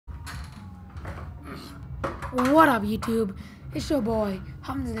What up, YouTube? It's your boy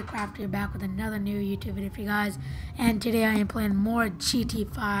Humzathecrafter back with another new YouTube video for you guys. And today I am playing more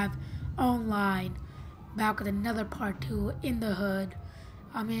GT5 online. Back with another part 2 in the hood.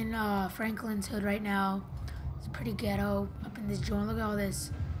 I'm in Franklin's hood right now. It's pretty ghetto up in this joint. Look at all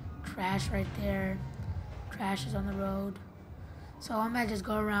this trash right there. Trash is on the road. So I might just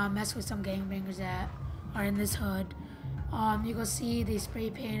go around, mess with some gangbangers that are in this hood. You can see they spray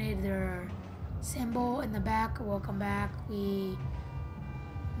painted their symbol in the back. Welcome back. We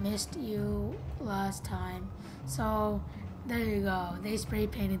missed you last time. So there you go. They spray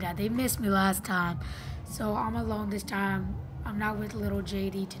painted that. They missed me last time. So I'm alone this time. I'm not with little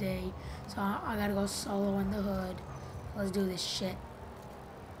JD today. So I gotta go solo in the hood. Let's do this shit.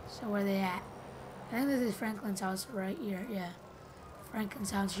 So where they at? I think this is Franklin's house right here. Yeah.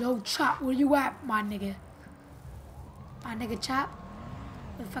 Franklin's house. Yo, Chop, where you at, my nigga? My nigga Chop?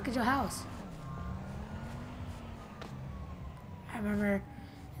 Where the fuck is your house? I remember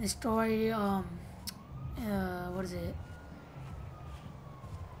in the story, what is it?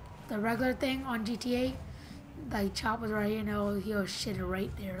 The regular thing on GTA, like Chop was right here, and he was shit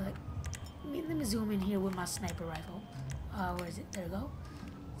right there. Like, let me zoom in here with my sniper rifle. Where is it? There we go.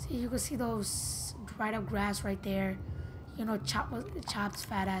 See, you can see those dried up grass right there. You know, Chop's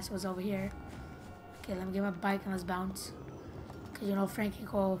fat ass was over here. Okay, let me get my bike and let's bounce. Cause you know Frankie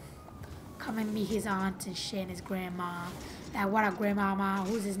go come and meet his aunt and shit and his grandma. Like, what up, grandmama?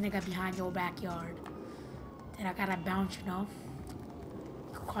 Who's this nigga behind your backyard? Then I gotta bounce, you know.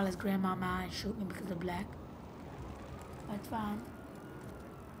 You could call his grandmama and shoot me because of black. That's fine.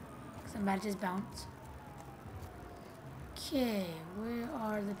 Somebody just bounce. Okay, where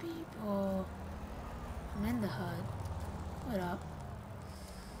are the people? I'm in the hood. What up?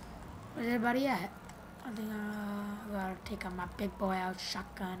 Where's everybody at? I think I gotta take out my big boy out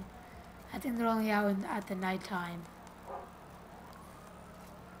shotgun. I think they're only out at the night time.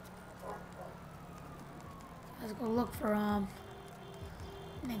 Let's go look for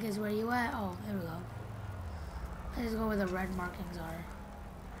niggas. Where you at? Oh, there we go. Let's just go where the red markings are.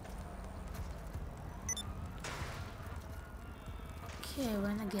 Okay,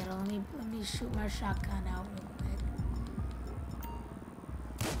 we're in the ghetto. Let me shoot my shotgun out real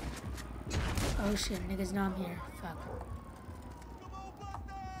quick. Oh shit, niggas know I'm here. Fuck.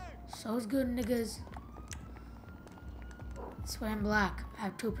 So's good, niggas. I swear I'm black. I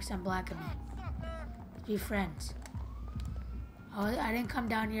have 2% black in me. Let's be friends. Oh, I didn't come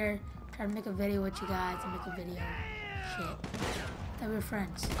down here try to make a video with you guys and make a video. Shit. They were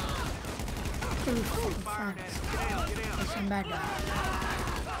friends. They were fucking friends. That's some bad dog.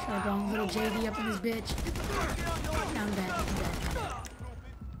 Should have brought little JD up in this bitch. Now I'm dead. I'm dead.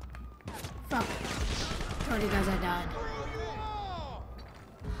 Fuck. I told you guys I died.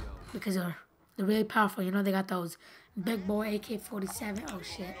 Because they're really powerful. You know, they got those big boy AK-47. Oh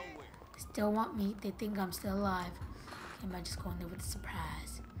shit. Still want me. They think I'm still alive. Okay, I might just go in there with a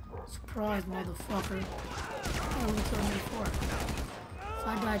surprise. Surprise, motherfucker. Oh, we killed me before. So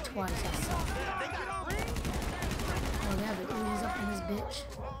I died twice, I suck. Oh, they have the Uzis up in this bitch.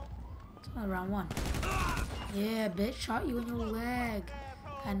 It's only round 1. Yeah, bitch. Shot you in your leg.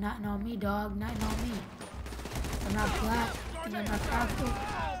 Got nothing on me, dog. Nothing on me. I'm not black. Think I'm not powerful.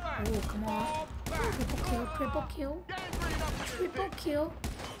 Oh, come on. Triple kill, triple kill. Triple kill.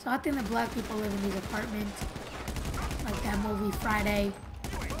 So I think the black people live in these apartments. Like that movie Friday.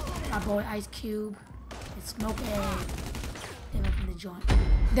 My boy Ice Cube. And Smoke Egg. They live in the joint.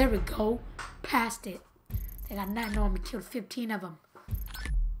 There we go. Passed it. They got nothing on me. Killed 15 of them.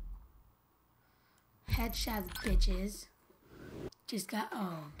 Headshots, bitches. Just got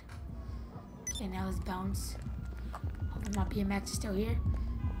owned. Okay, now let's bounce. Hopefully my BMX is still here.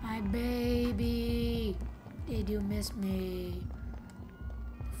 My baby. They do miss me.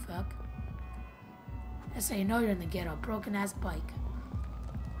 Fuck. That's how you know you're in the ghetto. Broken ass bike.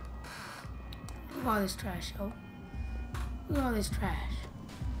 Look at all this trash, yo. Look at all this trash.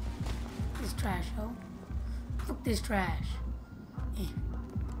 This trash, yo. Look this trash. Eh.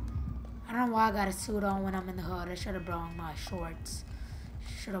 I don't know why I got a suit on when I'm in the hood. I should have brought my shorts.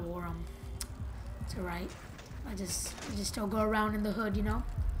 Should have wore them. It's alright. I just still go around in the hood, you know.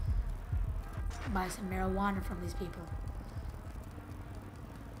 Buy some marijuana from these people.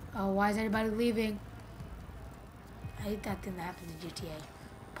 Oh, why is everybody leaving? I hate that thing that happens in GTA.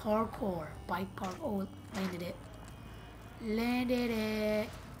 Parkour. Bike park. Oh, landed it. Landed it.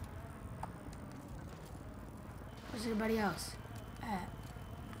 Where's everybody else at?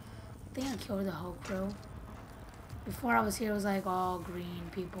 I think I killed the whole crew. Before I was here, it was like all green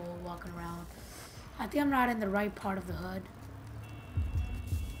people walking around. I think I'm not in the right part of the hood.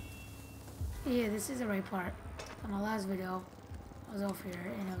 Yeah, this is the right part. On my last video, I was over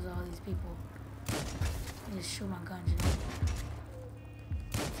here and it was all these people. I just shoot my guns, you know.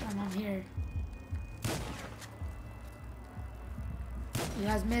 So I'm here. You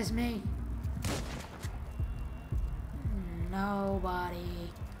guys miss me? Nobody.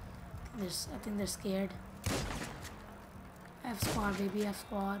 I think they're scared. F squad, baby, F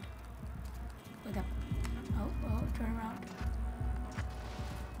squad. Wait up. Oh, turn around.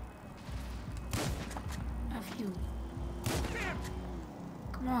 F you.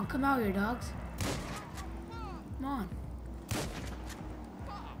 Come on, come out here, dogs. Come on.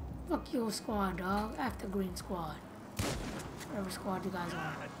 Fuck your squad, dog. F the green squad. Whatever squad you guys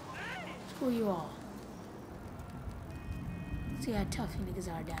are. Screw you all. See how tough you niggas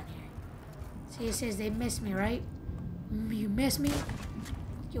are down here. See, it says they miss me, right? You miss me?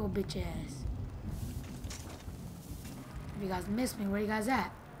 Fuck your bitch ass. If you guys miss me, where you guys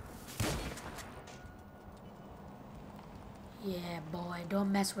at? Yeah, boy,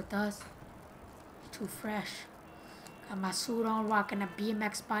 don't mess with us. It's too fresh. Got my suit on, rocking a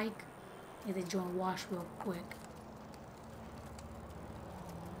BMX bike. Need to join wash real quick.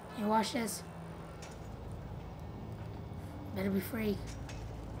 Can you wash this? Better be free.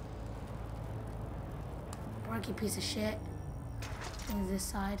 Work, you piece of shit. Things this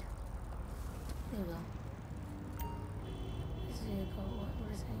side. There we go. This vehicle,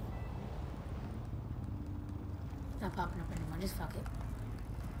 what is it? Not popping up anymore, just fuck it.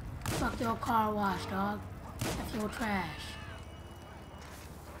 Fuck your car wash, dog. F your trash.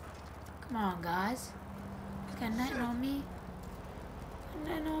 Come on, guys. Got nothing on me. Got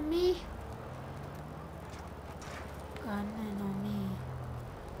nothing on me. Got nothing on me.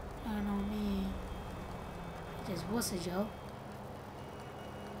 Nothing on me. Just what's it, Joe?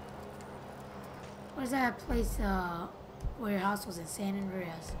 Where's that place where your house was in San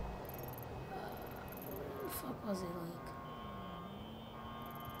Andreas? Where the fuck was it, like?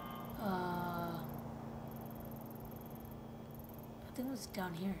 I think it was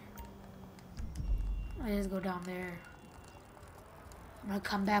down here. Let's go down there. I'm gonna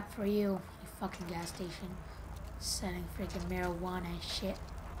come back for you, you fucking gas station. Selling freaking marijuana and shit.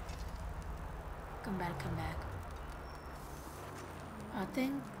 Come back, come back. I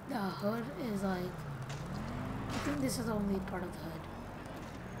think the hood is like... I think this is the only part of the hood.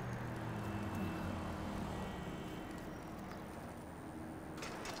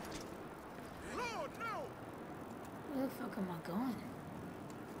 Where the fuck am I going?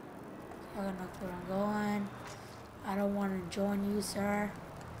 I don't know where I'm going. I don't want to join you, sir.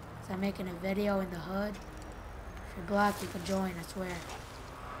 Cause I'm making a video in the hood. If you're black, you can join, I swear.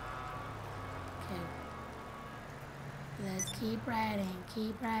 Okay. Let's keep riding,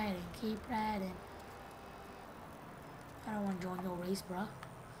 keep riding, keep riding. I don't want to join your race, bro.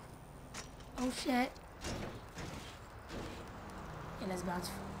 Oh shit. Okay, let's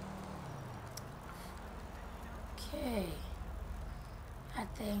bounce. Okay. I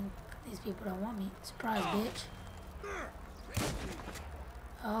think these people don't want me. Surprise, bitch.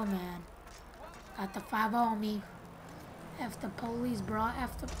 Oh man. Got the 5 on me. F the police, bro.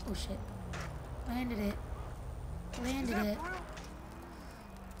 F the... Oh shit. Landed it. Landed it.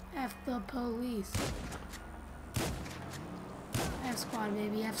 F the police. F squad,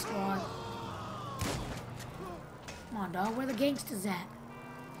 baby. F squad. Come on, dog. Where the gangsters at?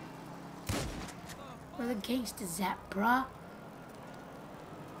 Where the gangsters at, bruh?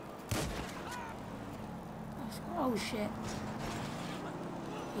 Oh shit.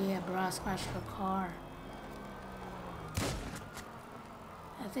 Yeah, bro, I scratched her car.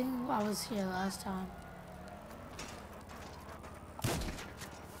 I think I was here last time.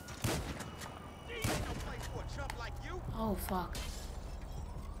 Oh fuck.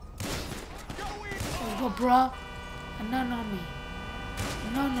 Let's go, bro. None on me.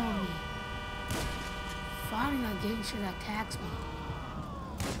 None on me. Finding a gangster that attacks me.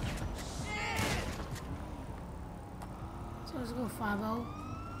 So let's go 5-0.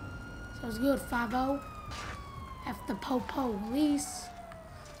 So it's good, 5-0. F the police.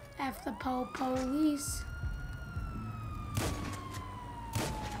 F the police.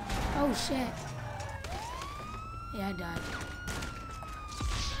 Oh shit. Yeah, I died.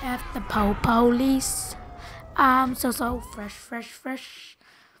 F the police. I'm so fresh.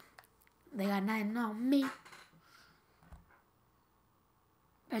 They got nothing on me.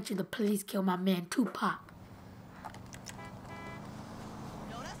 Bet you the police killed my man Tupac.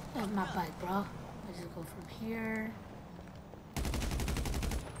 That's my bike, bro. Let's just go from here.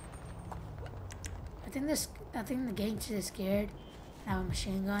 I think the gangster is scared. I have a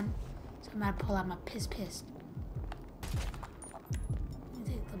machine gun, so I'm gonna pull out my piss. Let me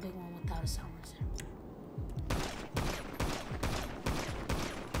take the big one without lot of silencers.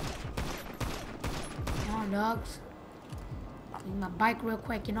 Come on, dogs. Leave my bike real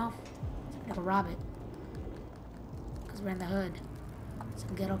quick, you know? I can rob it. Because we're in the hood.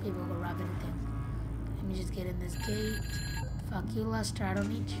 Some ghetto people will rob anything. Let me just get in this gate. Fuck you, Lester. I don't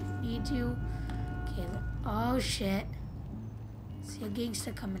need you. Okay. Oh, shit. See a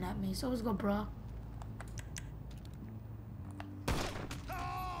gangster coming at me. So let's go, bro.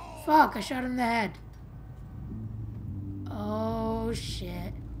 Fuck, I shot him in the head. Oh,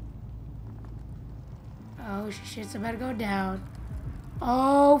 shit. Oh, shit's about to go down.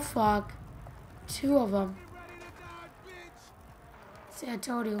 Oh, fuck. 2 of them. See, I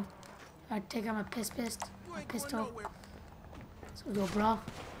told you. I take out my my pistol. So we go, bro.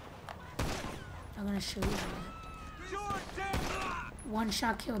 I'm gonna shoot you. 1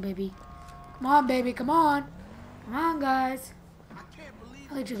 shot kill, baby. Come on, baby, come on. Come on, guys.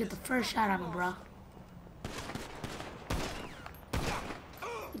 I'll let you get the first shot on me, bro.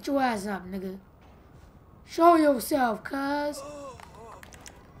 Get your ass up, nigga. Show yourself, cuz.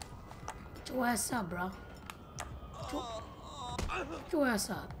 Get your ass up, bro. Get your ass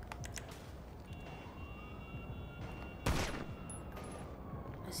up.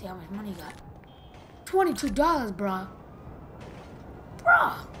 Let's see how much money you got. $22, bro. Bro.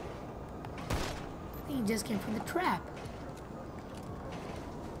 I think he just came from the trap.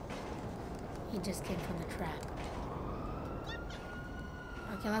 He just came from the trap.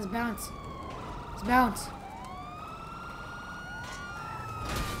 Okay, let's bounce. Let's bounce.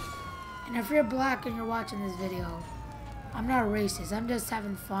 And if you're black and you're watching this video, I'm not racist. I'm just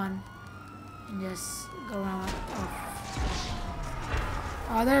having fun. And just go around.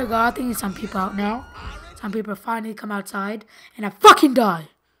 Oh, there you go. I think some people out now. Some people finally come outside. And I fucking die.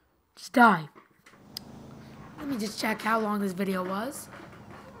 Just die. Let me just check how long this video was.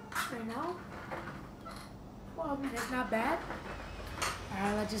 Right now. 12 minutes, not bad.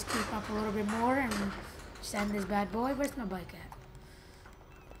 Alright, let's just keep up a little bit more and send this bad boy. Where's my bike at?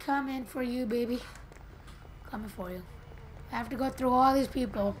 Coming for you, baby. Coming for you. I have to go through all these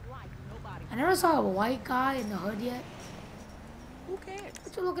people. I never saw a white guy in the hood yet. Who cares?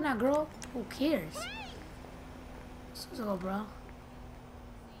 What you looking at, girl? Who cares? Let's go, bro.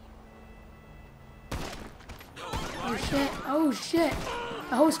 Oh shit! Oh shit!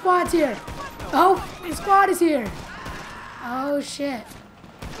 The whole squad's here! Oh, the squad is here! Oh shit!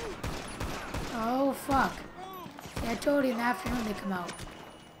 Oh fuck! See, I told you in the afternoon they come out.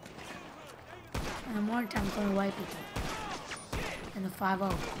 In the morning time, it's only white people. In the 5-0.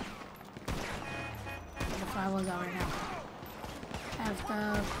 The 5-0's out right now.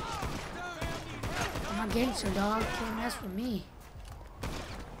 After I'm a gangster, dog. Can't mess with me.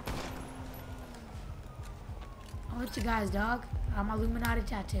 Oh, what you guys, dog? I'm Illuminati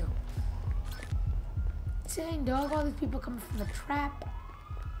tattoo. Dang, dog. All these people coming from the trap.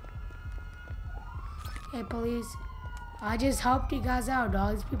 Hey, police. I just helped you guys out,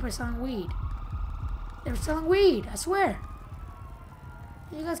 dog. These people are selling weed. They were selling weed. I swear.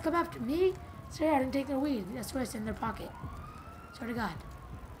 You guys come after me? I swear I didn't take their weed. I swear it's in their pocket. Swear to God.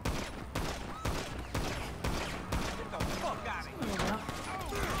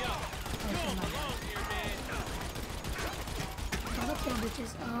 Okay,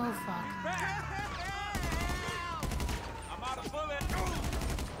 bitches. Oh, fuck. I'm out of bullet.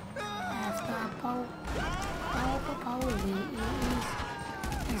 After police.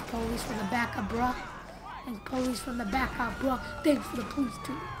 Thanks, police, for the backup, bro. Thanks, police, from the backup, bro. Thanks for the police,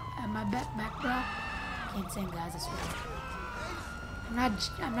 too. At my back, bro. Can't sing, guys, I swear. I'm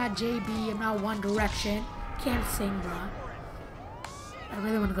not JB. I'm not One Direction. Can't sing, bro. I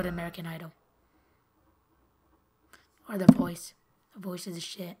really want to go to American Idol. Or The Voice. The Voice is a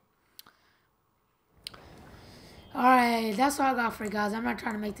shit. Alright, that's all I got for you guys. I'm not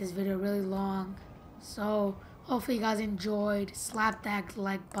trying to make this video really long. So, hopefully you guys enjoyed. Slap that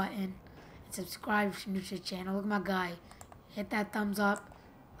like button. And subscribe if you're new to the channel. Look at my guy. Hit that thumbs up.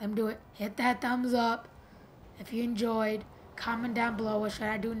 Let him do it. Hit that thumbs up. If you enjoyed, comment down below what should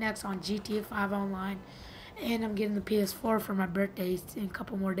I do next on GTA 5 Online. And I'm getting the PS4 for my birthday in a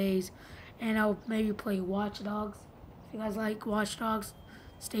couple more days. And I'll maybe play Watch Dogs. If you guys like Watch Dogs,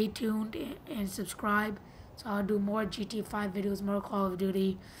 stay tuned and subscribe. So I'll do more GTA 5 videos, more Call of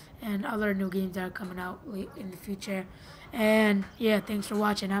Duty, and other new games that are coming out in the future. And yeah, thanks for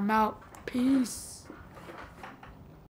watching. I'm out. Peace.